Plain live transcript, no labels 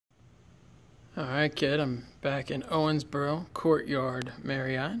Alright, kid, I'm back in Owensboro, Courtyard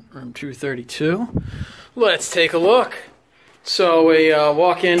Marriott, room 232. Let's take a look. So we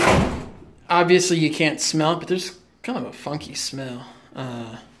walk in. Obviously you can't smell it, but there's kind of a funky smell.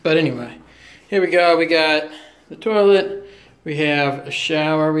 But anyway, here we go. We got the toilet. We have a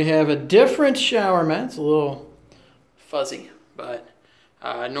shower. We have a different shower mat. It's a little fuzzy, but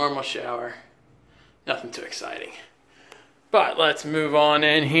normal shower. Nothing too exciting. But let's move on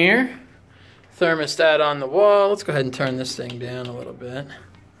in here. Thermostat on the wall. Let's go ahead and turn this thing down a little bit.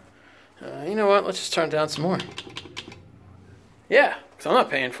 You know what? Let's just turn it down some more. Yeah, because I'm not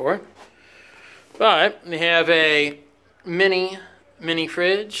paying for it. But we have a mini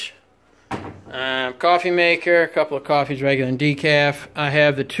fridge, coffee maker, a couple of coffees, regular and decaf. I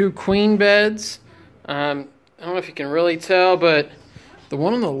have the two queen beds. I don't know if you can really tell, but the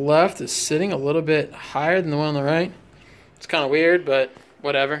one on the left is sitting a little bit higher than the one on the right. It's kind of weird, but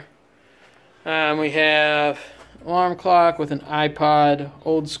whatever. We have alarm clock with an iPod,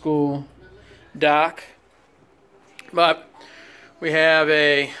 old school dock. But we have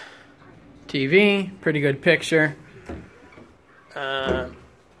a TV, pretty good picture.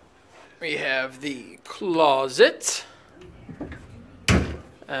 We have the closet.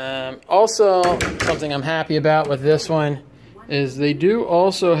 Also, something I'm happy about with this one is they do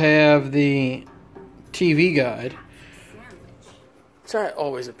also have the TV guide, which I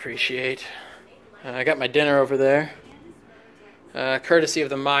always appreciate. I got my dinner over there, courtesy of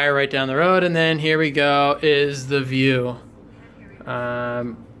the Meijer right down the road, and then here we go is the view.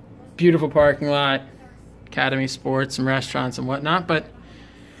 Beautiful parking lot, Academy Sports, some restaurants and whatnot, but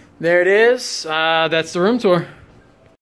there it is. That's the room tour.